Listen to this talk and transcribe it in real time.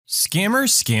Scammer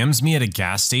scams me at a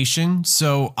gas station,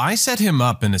 so I set him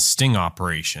up in a sting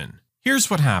operation. Here's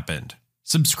what happened.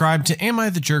 Subscribe to Am I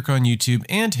the Jerk on YouTube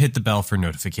and hit the bell for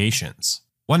notifications.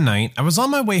 One night, I was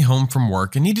on my way home from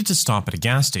work and needed to stop at a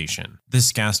gas station.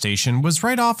 This gas station was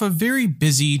right off a very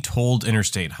busy, tolled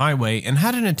interstate highway and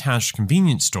had an attached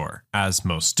convenience store, as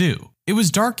most do. It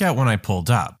was dark out when I pulled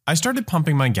up. I started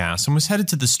pumping my gas and was headed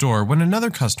to the store when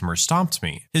another customer stopped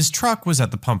me. His truck was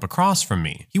at the pump across from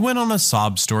me. He went on a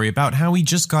sob story about how he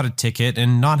just got a ticket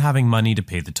and not having money to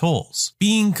pay the tolls,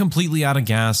 being completely out of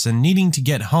gas and needing to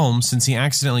get home since he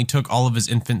accidentally took all of his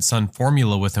infant son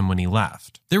formula with him when he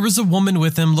left. There was a woman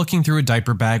with him looking through a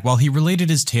diaper bag while he related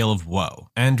his tale of woe.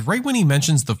 And right when he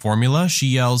mentions the formula, she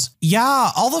yells,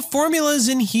 "Yeah, all the formula's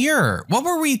in here. What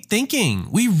were we thinking?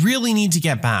 We really need to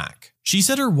get back." She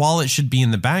said her wallet should be in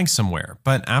the bag somewhere,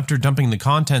 but after dumping the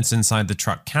contents inside the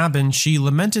truck cabin, she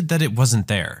lamented that it wasn't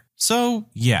there. So,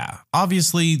 yeah,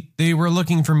 obviously, they were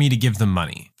looking for me to give them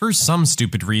money. For some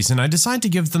stupid reason, I decide to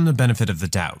give them the benefit of the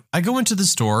doubt. I go into the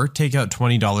store, take out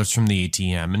 $20 from the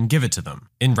ATM, and give it to them.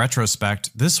 In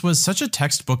retrospect, this was such a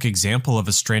textbook example of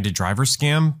a stranded driver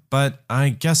scam, but I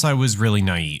guess I was really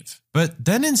naive. But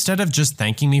then instead of just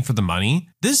thanking me for the money,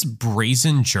 this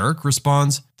brazen jerk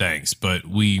responds, "Thanks, but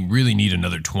we really need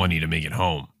another 20 to make it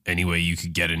home. Any way you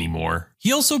could get any more?"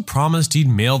 He also promised he'd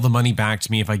mail the money back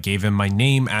to me if I gave him my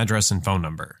name, address, and phone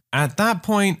number. At that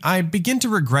point, I begin to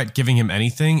regret giving him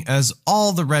anything as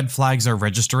all the red flags are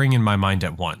registering in my mind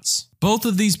at once. Both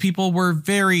of these people were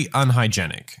very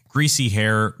unhygienic. Greasy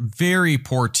hair, very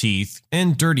poor teeth,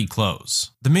 and dirty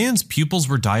clothes. The man's pupils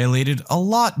were dilated a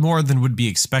lot more than would be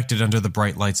expected under the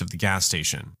bright lights of the gas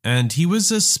station, and he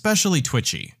was especially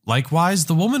twitchy. Likewise,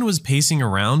 the woman was pacing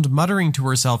around, muttering to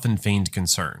herself in feigned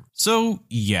concern. So,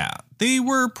 yeah, they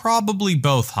were probably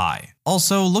both high.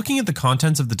 Also, looking at the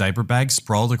contents of the diaper bag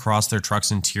sprawled across their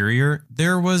truck's interior,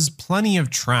 there was plenty of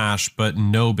trash but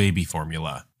no baby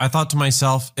formula. I thought to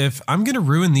myself, if I'm gonna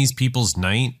ruin these people's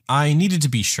night, I needed to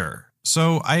be sure.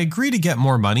 So I agree to get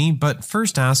more money, but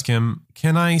first ask him,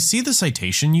 "Can I see the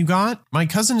citation you got? My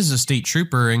cousin is a state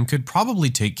trooper and could probably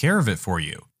take care of it for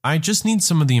you. I just need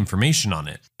some of the information on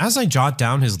it." As I jot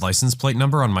down his license plate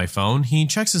number on my phone, he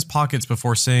checks his pockets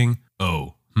before saying,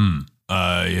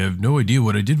 I have no idea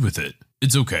what I did with it.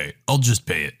 It's okay, I'll just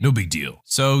pay it, no big deal."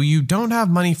 So you don't have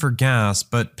money for gas,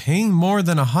 but paying more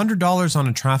than $100 on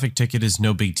a traffic ticket is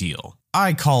no big deal.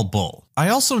 I call bull. I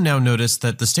also now noticed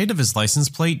that the state of his license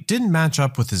plate didn't match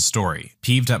up with his story.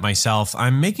 Peeved at myself,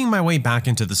 I'm making my way back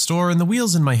into the store and the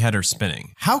wheels in my head are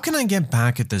spinning. How can I get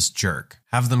back at this jerk?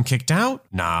 Have them kicked out?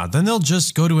 Nah, then they'll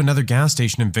just go to another gas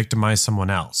station and victimize someone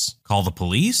else. Call the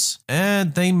police?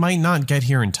 They might not get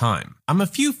here in time. I'm a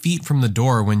few feet from the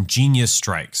door when genius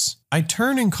strikes. I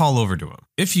turn and call over to him.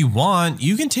 "If you want,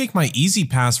 you can take my Easy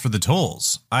Pass for the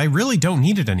tolls. I really don't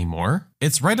need it anymore.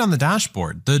 It's right on the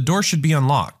dashboard. The door should be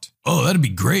unlocked." "Oh, that'd be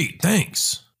great,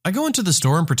 thanks." I go into the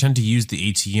store and pretend to use the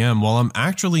ATM while I'm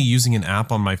actually using an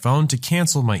app on my phone to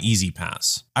cancel my Easy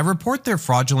Pass. I report their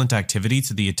fraudulent activity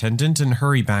to the attendant and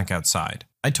hurry back outside.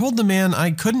 I told the man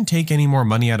I couldn't take any more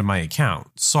money out of my account.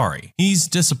 Sorry. He's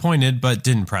disappointed but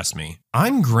didn't press me.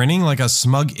 I'm grinning like a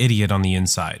smug idiot on the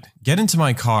inside. Get into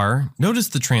my car, notice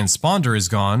the transponder is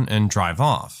gone, and drive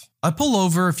off. I pull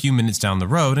over a few minutes down the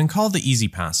road and call the Easy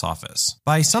Pass office.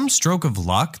 By some stroke of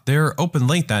luck, they're open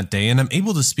late that day and I'm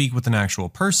able to speak with an actual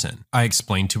person. I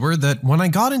explained to her that when I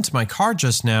got into my car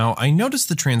just now, I noticed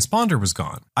the transponder was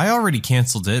gone. I already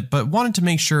canceled it, but wanted to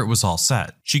make sure it was all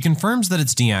set. She confirms that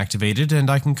it's deactivated and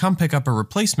I can come pick up a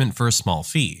replacement for a small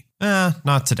fee.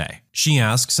 Not today. She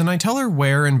asks, and I tell her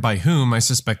where and by whom I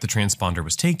suspect the transponder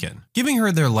was taken, giving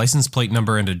her their license plate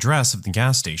number and address of the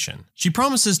gas station. She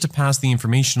promises to pass the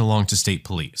information along to state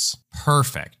police.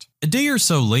 Perfect. A day or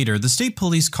so later, the state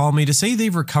police call me to say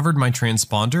they've recovered my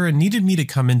transponder and needed me to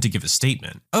come in to give a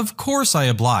statement. Of course I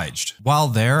obliged. While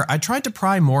there, I tried to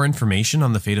pry more information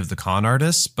on the fate of the con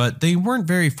artists, but they weren't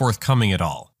very forthcoming at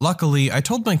all. Luckily, I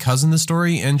told my cousin the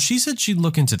story and she said she'd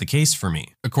look into the case for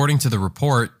me. According to the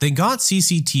report, they got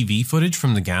CCTV footage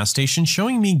from the gas station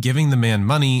showing me giving the man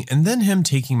money and then him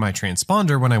taking my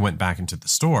transponder when I went back into the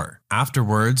store.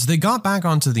 Afterwards, they got back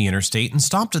onto the interstate and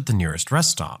stopped at the nearest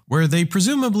rest stop, where they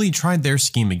presumably tried their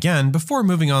scheme again before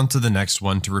moving on to the next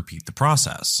one to repeat the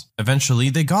process. Eventually,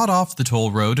 they got off the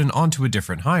toll road and onto a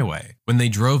different highway. When they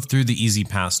drove through the Easy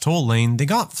Pass toll lane, they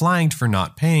got flagged for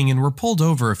not paying and were pulled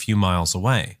over a few miles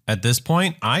away. At this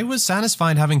point, I was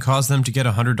satisfied having caused them to get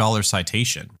a $100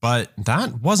 citation, but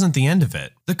that wasn't the end of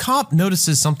it. The cop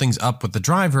notices something's up with the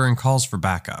driver and calls for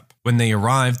backup. When they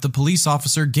arrived, the police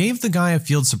officer gave the guy a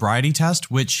field sobriety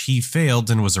test, which he failed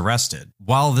and was arrested.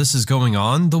 While this is going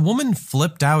on, the woman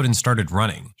flipped out and started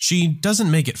running. She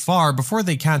doesn't make it far before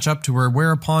they catch up to her,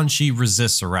 whereupon she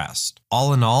resists arrest.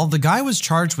 All in all, the guy was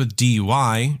charged with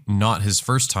DUI, not his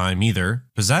first time either,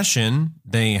 possession,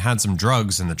 they had some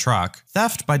drugs in the truck,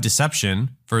 theft by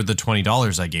deception, for the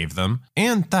 $20 I gave them,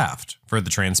 and theft for the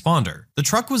transponder. The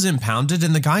truck was impounded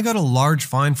and the guy got a large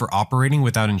fine for operating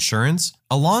without insurance,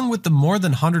 along with the more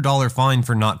than $100 fine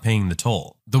for not paying the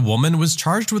toll. The woman was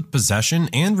charged with possession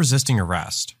and resisting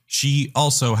arrest. She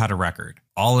also had a record.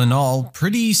 All in all,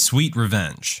 pretty sweet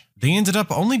revenge. They ended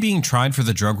up only being tried for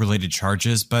the drug-related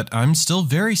charges, but I'm still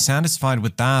very satisfied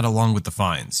with that along with the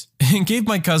fines. And gave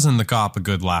my cousin the cop a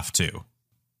good laugh too.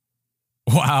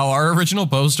 Wow, our original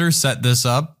poster set this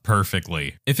up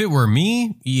perfectly. If it were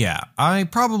me, yeah, I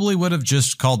probably would have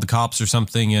just called the cops or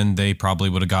something and they probably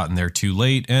would have gotten there too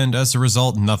late, and as a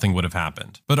result, nothing would have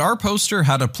happened. But our poster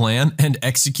had a plan and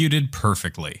executed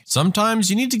perfectly.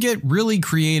 Sometimes you need to get really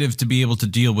creative to be able to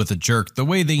deal with a jerk the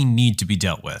way they need to be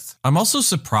dealt with. I'm also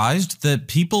surprised that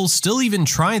people still even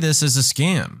try this as a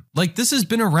scam. Like, this has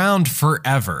been around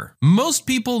forever. Most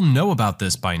people know about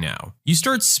this by now. You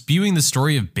start spewing the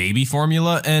story of baby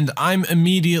formula and I'm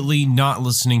immediately not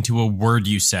listening to a word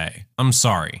you say. I'm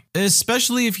sorry.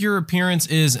 Especially if your appearance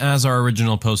is as our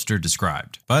original poster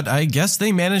described. But I guess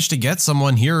they managed to get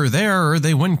someone here or there or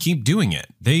they wouldn't keep doing it.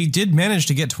 They did manage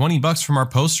to get $20 from our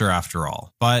poster after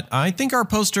all. But I think our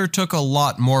poster took a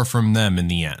lot more from them in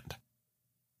the end.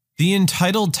 The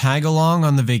entitled tag-along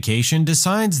on the vacation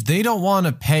decides they don't want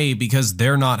to pay because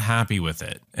they're not happy with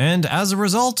it, and as a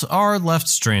result are left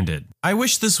stranded. I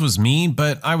wish this was me,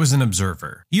 but I was an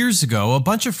observer. Years ago, a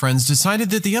bunch of friends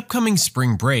decided that the upcoming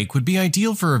spring break would be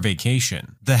ideal for a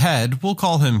vacation. The head, we'll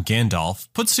call him Gandalf,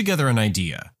 puts together an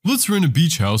idea. Let's rent a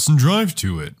beach house and drive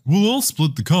to it. We'll all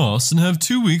split the costs and have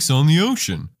 2 weeks on the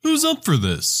ocean. Who's up for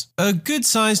this? A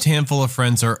good-sized handful of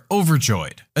friends are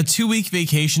overjoyed. A 2-week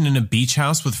vacation in a beach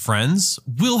house with friends?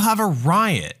 We'll have a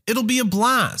riot. It'll be a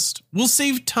blast. We'll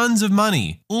save tons of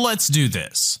money. Let's do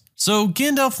this. So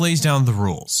Gandalf lays down the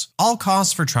rules. All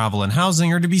costs for travel and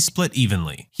housing are to be split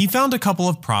evenly. He found a couple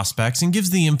of prospects and gives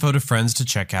the info to friends to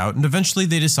check out, and eventually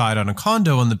they decide on a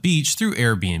condo on the beach through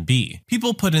Airbnb.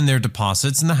 People put in their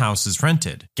deposits and the house is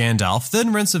rented. Gandalf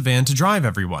then rents a van to drive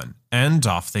everyone, and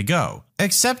off they go.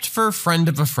 Except for friend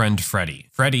of a friend Freddy.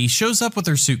 Freddy shows up with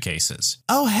her suitcases.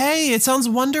 Oh hey, it sounds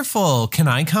wonderful. Can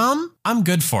I come? I'm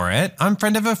good for it. I'm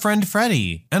friend of a friend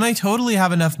Freddy, and I totally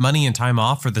have enough money and time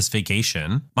off for this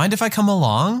vacation. Mind if I come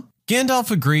along? Gandalf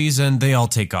agrees and they all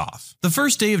take off. The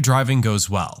first day of driving goes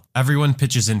well. Everyone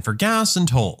pitches in for gas and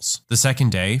tolls. The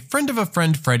second day, friend of a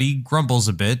friend Freddy grumbles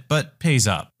a bit but pays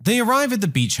up. They arrive at the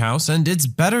beach house and it's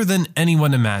better than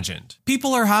anyone imagined.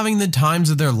 People are having the times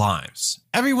of their lives.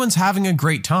 Everyone's having a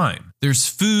great time. There's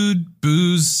food,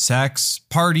 booze, sex,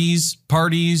 parties,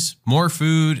 more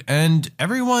food, and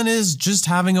everyone is just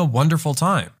having a wonderful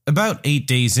time. About 8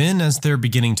 days in, as they're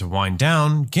beginning to wind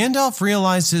down, Gandalf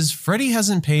realizes Freddy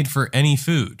hasn't paid for any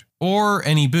food or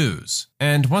any booze.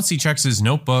 And once he checks his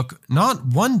notebook, not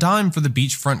one dime for the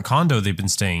beachfront condo they've been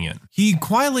staying in. He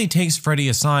quietly takes Freddy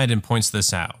aside and points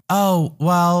this out. Oh,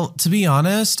 well, to be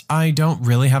honest, I don't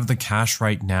really have the cash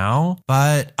right now,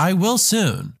 but I will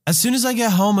soon. As soon as I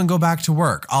get home and go back to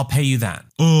work, I'll pay you then.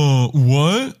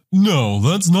 What? No,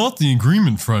 that's not the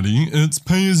agreement, Freddy. It's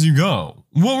pay as you go.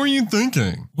 What were you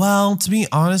thinking? Well, to be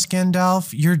honest,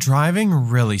 Gandalf, your driving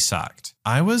really sucked.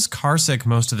 I was carsick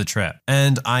most of the trip,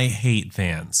 and I hate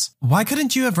vans. Why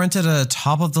couldn't you have rented a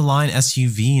top-of-the-line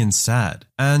SUV instead?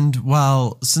 And,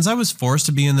 well, since I was forced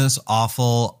to be in this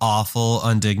awful,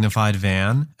 undignified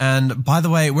van, and by the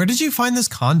way, where did you find this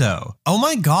condo? Oh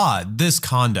my god, this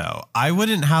condo. I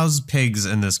wouldn't house pigs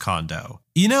in this condo.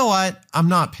 You know what? I'm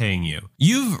not paying you.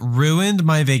 You've ruined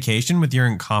my vacation with your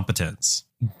incompetence.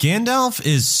 Gandalf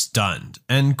is stunned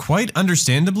and quite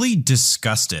understandably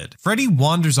disgusted. Freddy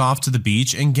wanders off to the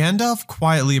beach and Gandalf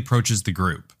quietly approaches the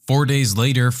group. 4 days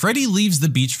later, Freddy leaves the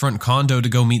beachfront condo to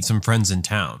go meet some friends in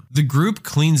town. The group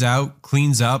cleans out,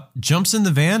 cleans up, jumps in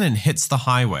the van and hits the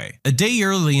highway, a day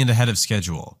early and ahead of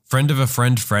schedule. Friend of a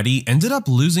friend Freddy ended up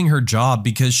losing her job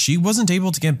because she wasn't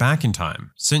able to get back in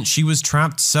time, since she was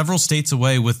trapped several states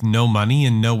away with no money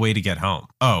and no way to get home.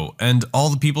 Oh, and all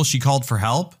the people she called for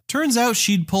help? Turns out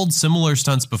she'd pulled similar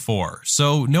stunts before,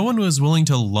 so no one was willing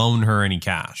to loan her any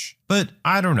cash. But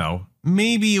I don't know,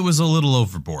 maybe it was a little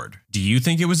overboard. Do you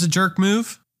think it was a jerk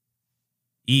move?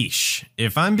 Eesh.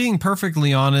 If I'm being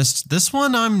perfectly honest, this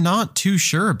one I'm not too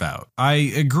sure about. I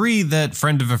agree that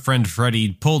friend of a friend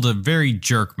Freddy pulled a very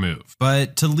jerk move,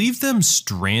 but to leave them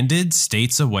stranded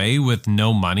states away with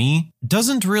no money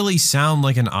doesn't really sound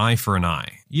like an eye for an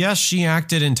eye. Yes, she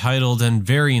acted entitled and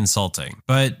very insulting,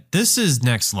 but this is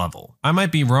next level. I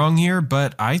might be wrong here,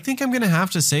 but I think I'm gonna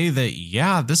have to say that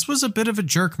yeah, this was a bit of a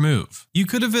jerk move. You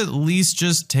could have at least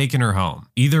just taken her home.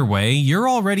 Either way, you're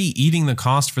already eating the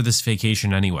cost for this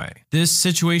vacation anyway. This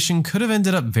situation could have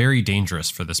ended up very dangerous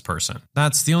for this person.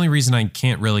 That's the only reason I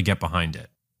can't really get behind it.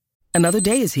 Another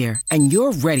day is here, and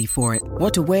you're ready for it.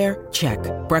 What to wear? Check.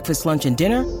 Breakfast, lunch, and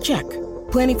dinner? Check.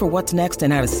 Planning for what's next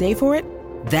and how to save for it?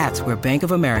 That's where Bank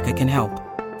of America can help.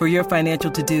 For your financial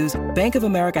to-dos, Bank of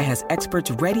America has experts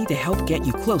ready to help get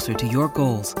you closer to your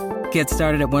goals. Get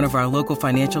started at one of our local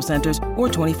financial centers or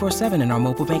 24/7 in our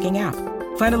mobile banking app.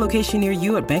 Find a location near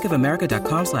you at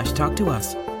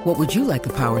bankofamerica.com/talktous. What would you like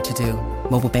the power to do?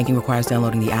 Mobile banking requires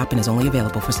downloading the app and is only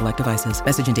available for select devices.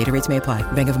 Message and data rates may apply.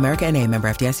 Bank of America N.A., member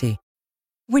FDIC.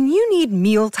 When you need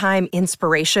mealtime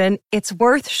inspiration, it's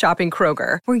worth shopping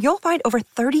Kroger, where you'll find over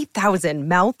 30,000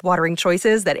 mouth-watering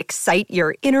choices that excite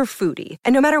your inner foodie.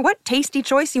 And no matter what tasty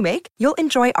choice you make, you'll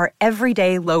enjoy our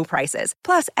everyday low prices,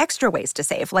 plus extra ways to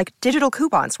save, like digital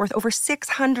coupons worth over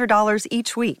 $600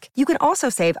 each week. You can also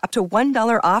save up to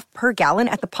 $1 off per gallon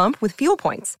at the pump with fuel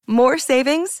points. More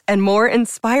savings and more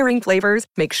inspiring flavors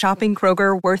make shopping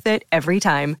Kroger worth it every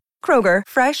time. Kroger,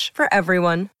 fresh for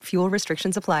everyone. Fuel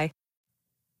restrictions apply.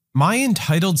 My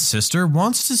entitled sister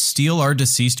wants to steal our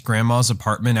deceased grandma's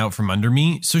apartment out from under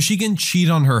me so she can cheat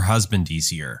on her husband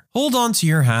easier. Hold on to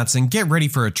your hats and get ready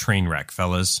for a train wreck,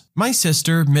 fellas. My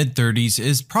sister, mid-30s,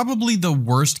 is probably the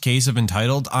worst case of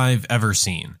entitled I've ever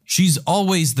seen. She's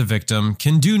always the victim,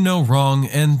 can do no wrong,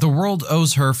 and the world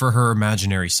owes her for her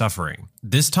imaginary suffering.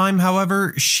 This time,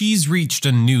 however, she's reached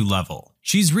a new level.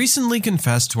 She's recently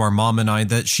confessed to our mom and I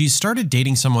that she's started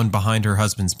dating someone behind her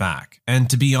husband's back. And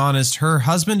to be honest, her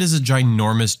husband is a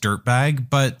ginormous dirtbag,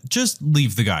 but just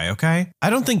leave the guy, okay? I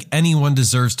don't think anyone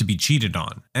deserves to be cheated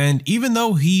on. And even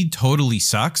though he totally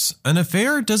sucks, an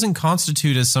affair doesn't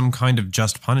constitute as some kind of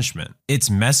just punishment. It's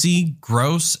messy,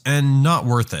 gross, and not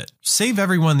worth it. Save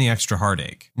everyone the extra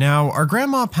heartache. Now, our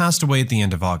grandma passed away at the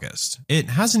end of August.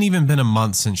 It hasn't even been a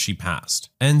month since she passed.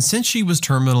 And since she was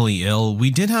terminally ill,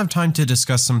 we did have time to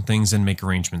discuss some things and make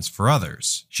arrangements for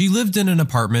others. She lived in an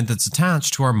apartment that's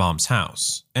attached to our mom's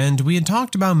house, and we had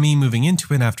talked about me moving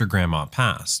into it after grandma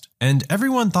passed. And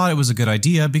everyone thought it was a good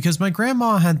idea because my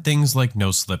grandma had things like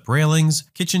no-slip railings,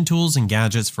 kitchen tools and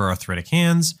gadgets for arthritic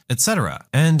hands, etc.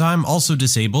 And I'm also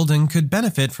disabled and could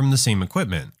benefit from the same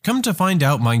equipment. Come to find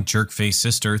out, my jerk-faced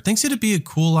sister thinks it'd be a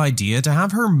cool idea to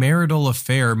have her marital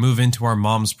affair move into our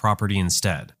mom's property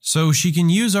instead, so she can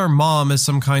use our mom as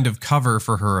some kind of cover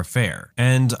for her affair.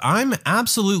 And I'm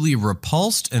absolutely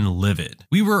repulsed and livid.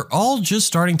 We were all just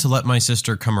starting to let my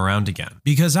sister come around again,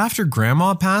 because after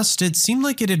grandma passed, it seemed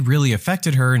like it had really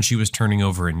affected her and she was turning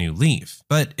over a new leaf.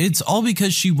 But it's all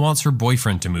because she wants her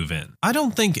boyfriend to move in. I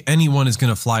don't think anyone is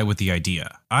going to fly with the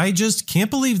idea. I just can't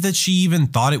believe that she even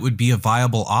thought it would be a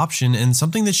viable option and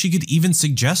something that she could even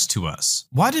suggest to us.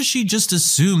 Why does she just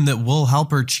assume that we'll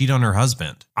help her cheat on her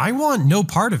husband? I want no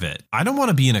part of it. I don't want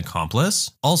to be an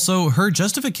accomplice. Also, her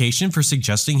justification for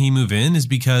suggesting he move in is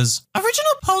because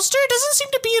original poster doesn't seem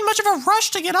to be in much of a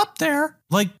rush to get up there.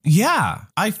 Like, yeah,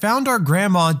 I found our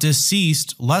grandma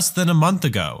deceased less than a month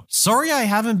ago. Sorry I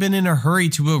haven't been in a hurry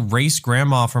to erase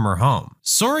grandma from her home.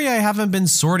 Sorry I haven't been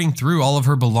sorting through all of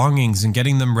her belongings and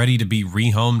getting them ready to be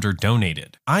rehomed or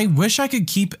donated. I wish I could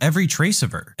keep every trace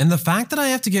of her. And the fact that I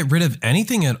have to get rid of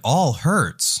anything at all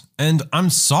hurts. And I'm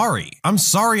sorry. I'm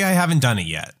sorry I haven't done it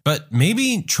yet. But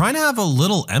maybe try to have a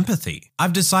little empathy.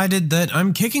 I've decided that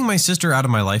I'm kicking my sister out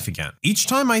of my life again. Each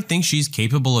time I think she's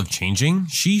capable of changing,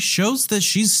 she shows that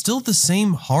she's still the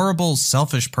same horrible,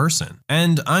 selfish person.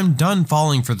 And I'm done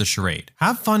falling for the charade.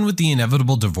 Have fun with the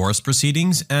inevitable divorce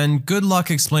proceedings, and good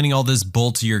luck explaining all this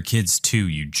bull to your kids too,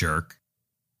 you jerk.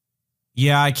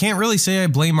 Yeah, I can't really say I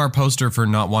blame our poster for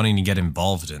not wanting to get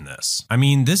involved in this. I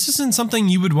mean, this isn't something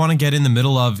you would want to get in the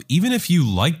middle of even if you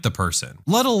like the person,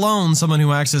 let alone someone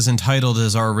who acts as entitled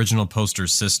as our original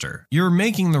poster's sister. You're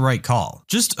making the right call.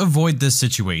 Just avoid this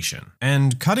situation.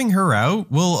 And cutting her out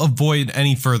will avoid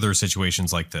any further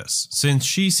situations like this, since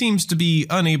she seems to be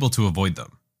unable to avoid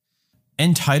them.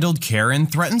 Entitled Karen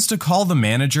threatens to call the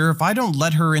manager if I don't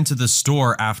let her into the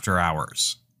store after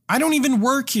hours. I don't even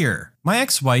work here. My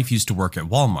ex-wife used to work at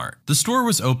Walmart. The store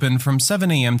was open from 7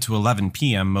 a.m. to 11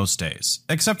 p.m. most days,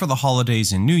 except for the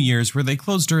holidays and New Year's where they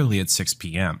closed early at 6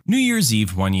 p.m. New Year's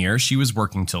Eve one year, she was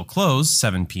working till close,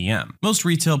 7 p.m. Most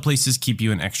retail places keep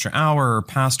you an extra hour or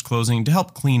past closing to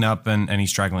help clean up and any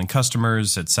straggling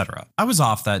customers, etc. I was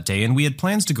off that day and we had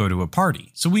plans to go to a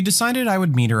party, so we decided I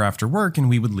would meet her after work and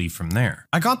we would leave from there.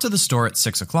 I got to the store at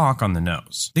 6 o'clock on the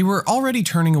nose. They were already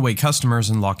turning away customers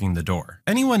and locking the door.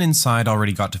 Anyone inside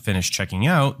already got to finish checking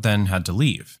out, then had to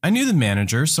leave. I knew the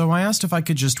manager, so I asked if I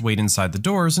could just wait inside the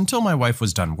doors until my wife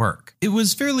was done work. It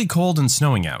was fairly cold and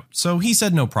snowing out, so he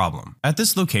said no problem. At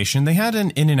this location, they had an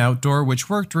in and out door which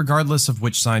worked regardless of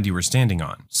which side you were standing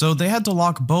on, so they had to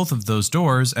lock both of those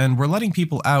doors and were letting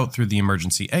people out through the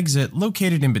emergency exit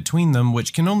located in between them,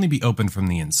 which can only be opened from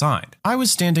the inside. I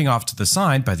was standing off to the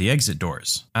side by the exit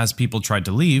doors. As people tried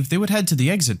to leave, they would head to the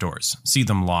exit doors, see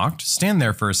them locked, stand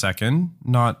there for a second,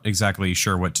 not exactly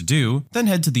sure what to do, then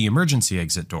head to the emergency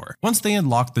exit door. Once they had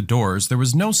locked the doors, there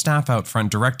was no staff out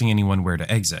front directing anyone where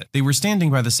to exit. They were standing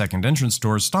by the second entrance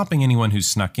doors, stopping anyone who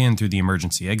snuck in through the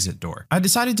emergency exit door. I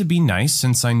decided to be nice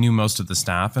since I knew most of the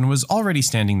staff and was already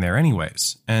standing there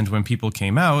anyways. And when people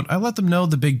came out, I let them know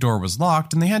the big door was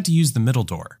locked and they had to use the middle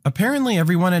door. Apparently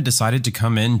everyone had decided to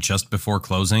come in just before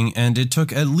closing, and it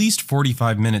took at least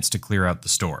 45 minutes to clear out the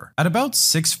store. At about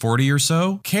 6:40 or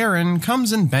so, Karen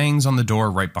comes and bangs on the door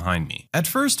right behind me. At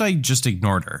first I just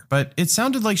ignored her, but it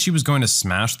sounded like she was going to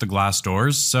smash the glass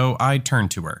doors, so I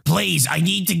turned to her. Please, I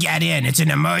need to get in. It's an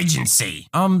emergency.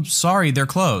 Sorry, they're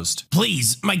closed.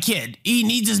 Please, my kid, he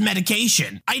needs his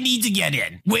medication. I need to get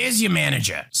in. Where's your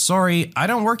manager? Sorry, I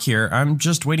don't work here. I'm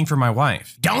just waiting for my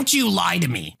wife. Don't you lie to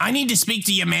me. I need to speak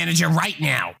to your manager right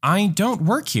now. I don't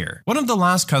work here. One of the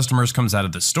last customers comes out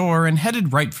of the store and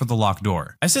headed right for the locked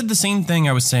door. I said the same thing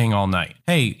I was saying all night.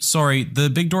 Hey, sorry, the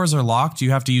big doors are locked.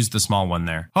 You have to use the small one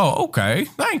there. Oh, okay.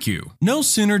 Thank you. No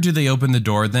sooner do they open the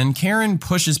door than Karen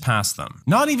pushes past them,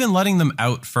 not even letting them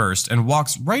out first, and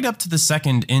walks right up to the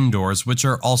second indoors, which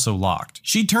are also locked.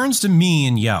 She turns to me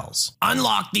and yells,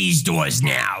 "Unlock these doors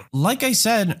now." Like I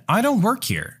said, I don't work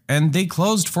here, and they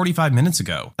closed 45 minutes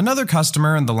ago. Another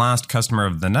customer and the last customer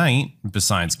of the night,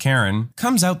 besides Karen,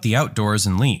 comes out the outdoors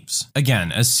and leaves.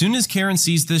 Again, as soon as Karen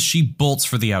sees this, she bolts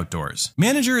for the outdoors.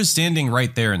 Manager is standing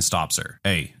right there and stops her.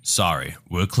 Hey, sorry,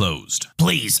 we're closed.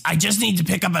 Please, I just need to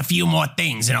pick up a few more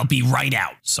things and I'll be right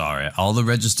out. Sorry, all the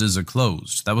registers are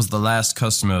closed. That was the last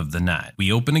customer of the night.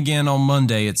 We open again on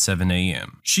Monday at 7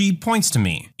 a.m. She points to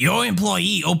me. Your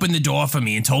employee opened the door for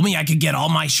me and told me I could get all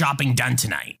my shopping done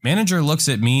tonight. Manager looks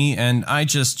at me and I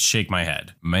just shake my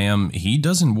head. Ma'am, he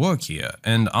doesn't work here.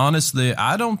 And honestly,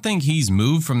 I don't think he's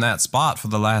moved from that spot for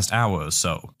the last hour or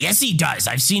so. Yes, he does.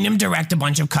 I've seen him direct a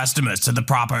bunch of customers to the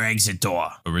proper exit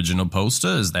door. Original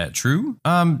poster, is that true?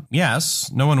 Yes.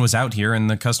 No one was out here and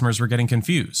the customers were getting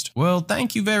confused. Well,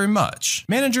 thank you very much.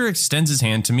 Manager extends his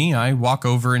hand to me. I walk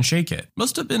over and shake it.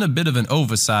 Must have been a bit of an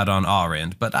oversight on our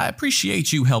end, but I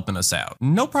appreciate you helping us out.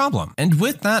 No problem. And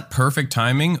with that perfect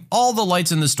timing, all the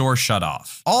lights in the store shut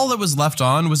off. All that was left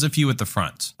on was a few at the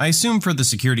front. I assume for the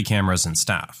security cameras and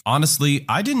staff. Honestly,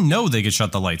 I didn't know they could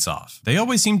shut the lights off. They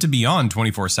always seem to be on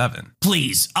 24/7.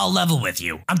 Please, I'll level with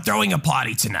you. I'm throwing a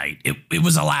party tonight. It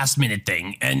was a last minute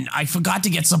thing, and I forgot to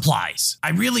get supplies. I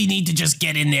really need to just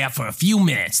get in there for a few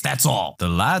minutes, that's all. The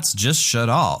lights just shut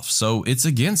off, so it's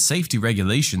against safety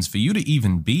regulations for you to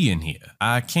even be in here.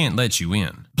 I can't let you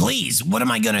in. Please, what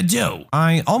am I gonna do?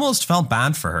 I almost felt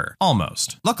bad for her.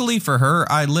 Almost. Luckily for her,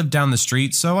 I lived down the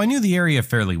street, so I knew the area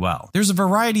fairly well. There's a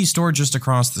variety store just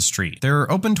across the street.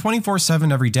 They're open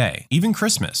 24/7 every day, even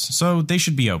Christmas, so they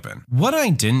should be open. What I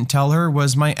didn't tell her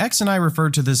was my ex and I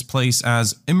referred to this place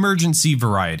as emergency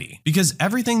variety, because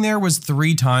everything there was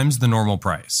 3 times the normal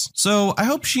price. So I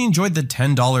hope she enjoyed the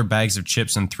 $10 bags of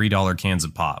chips and $3 cans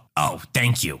of pop. Oh,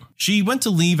 thank you. She went to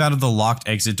leave out of the locked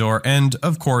exit door, and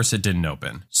of course it didn't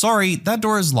open. Sorry, that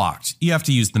door is locked. You have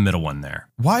to use the middle one there.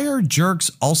 Why are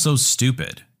jerks also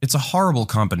stupid? It's a horrible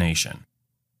combination.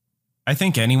 I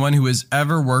think anyone who has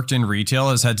ever worked in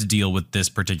retail has had to deal with this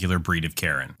particular breed of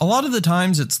Karen. A lot of the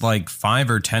times it's like 5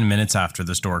 or 10 minutes after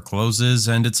the store closes,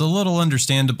 and it's a little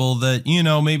understandable that,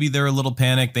 maybe they're a little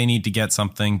panicked, they need to get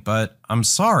something, but I'm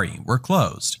sorry, we're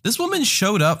closed. This woman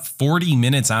showed up 40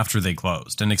 minutes after they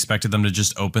closed and expected them to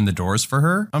just open the doors for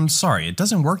her. I'm sorry, it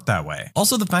doesn't work that way.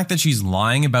 Also, the fact that she's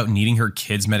lying about needing her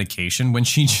kid's medication when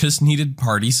she just needed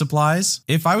party supplies.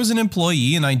 If I was an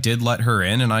employee and I did let her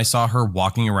in and I saw her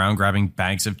walking around grabbing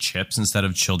bags of chips instead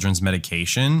of children's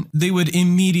medication, they would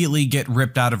immediately get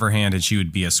ripped out of her hand and she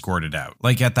would be escorted out.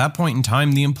 Like at that point in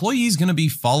time, the employee is going to be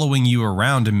following you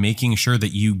around and making sure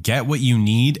that you get what you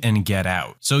need and get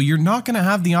out. So you're not not going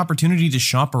to have the opportunity to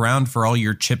shop around for all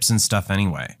your chips and stuff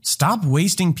anyway. Stop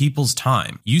wasting people's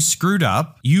time. You screwed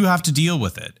up, you have to deal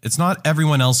with it. It's not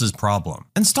everyone else's problem.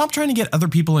 And stop trying to get other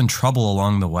people in trouble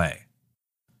along the way.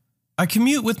 I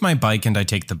commute with my bike and I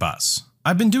take the bus.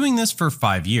 I've been doing this for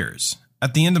 5 years.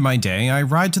 At the end of my day, I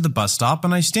ride to the bus stop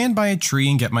and I stand by a tree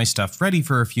and get my stuff ready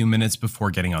for a few minutes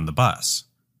before getting on the bus.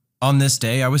 On this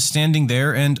day, I was standing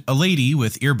there and a lady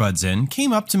with earbuds in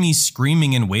came up to me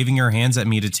screaming and waving her hands at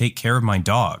me to take care of my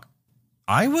dog.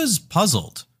 I was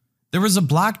puzzled. There was a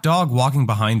black dog walking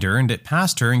behind her and it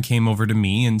passed her and came over to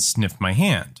me and sniffed my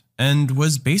hand and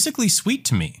was basically sweet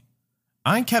to me.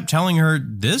 I kept telling her,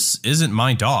 "This isn't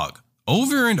my dog,"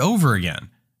 over and over again,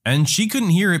 and she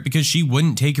couldn't hear it because she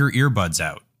wouldn't take her earbuds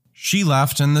out. She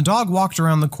left and the dog walked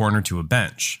around the corner to a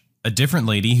bench. A different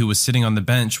lady who was sitting on the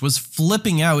bench was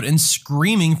flipping out and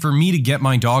screaming for me to get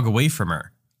my dog away from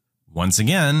her. Once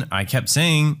again, I kept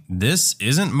saying, "This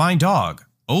isn't my dog,"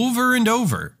 over and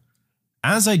over.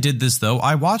 As I did this though,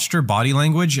 I watched her body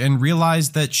language and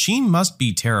realized that she must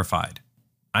be terrified.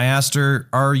 I asked her,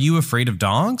 "Are you afraid of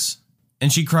dogs?"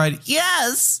 And she cried,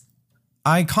 "Yes!"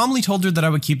 I calmly told her that I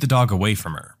would keep the dog away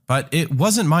from her, but it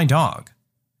wasn't my dog.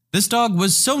 This dog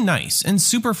was so nice and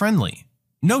super friendly.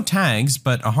 No tags,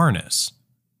 but a harness.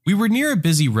 We were near a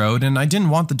busy road and I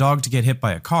didn't want the dog to get hit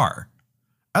by a car.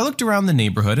 I looked around the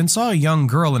neighborhood and saw a young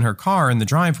girl in her car in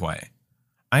the driveway.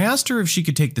 I asked her if she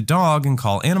could take the dog and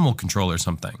call animal control or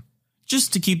something,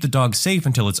 just to keep the dog safe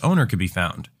until its owner could be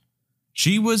found.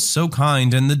 She was so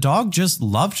kind and the dog just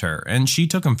loved her and she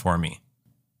took him for me.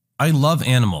 I love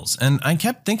animals, and I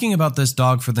kept thinking about this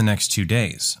dog for the next 2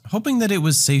 days, hoping that it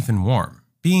was safe and warm,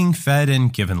 being fed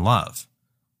and given love.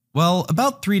 Well,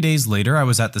 about 3 days later, I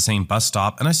was at the same bus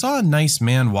stop and I saw a nice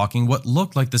man walking what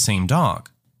looked like the same dog.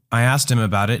 I asked him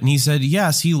about it and he said,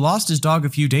 yes, he lost his dog a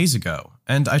few days ago,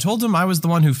 and I told him I was the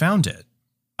one who found it.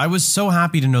 I was so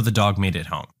happy to know the dog made it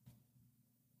home.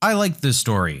 I like this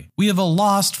story. We have a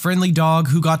lost, friendly dog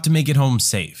who got to make it home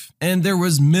safe, and there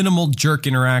was minimal jerk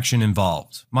interaction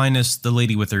involved, minus the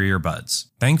lady with her earbuds.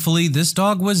 Thankfully, this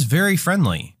dog was very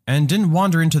friendly, and didn't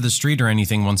wander into the street or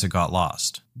anything once it got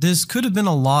lost. This could have been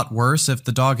a lot worse if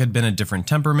the dog had been a different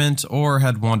temperament or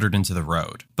had wandered into the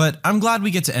road, but I'm glad we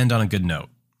get to end on a good note.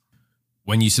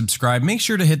 When you subscribe, make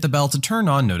sure to hit the bell to turn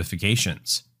on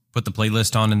notifications. Put the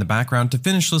playlist on in the background to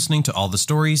finish listening to all the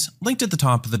stories, linked at the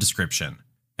top of the description.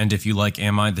 And if you like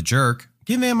Am I the Jerk,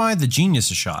 give Am I the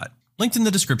Genius a shot, linked in the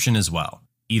description as well.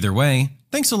 Either way,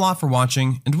 thanks a lot for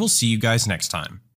watching, and we'll see you guys next time.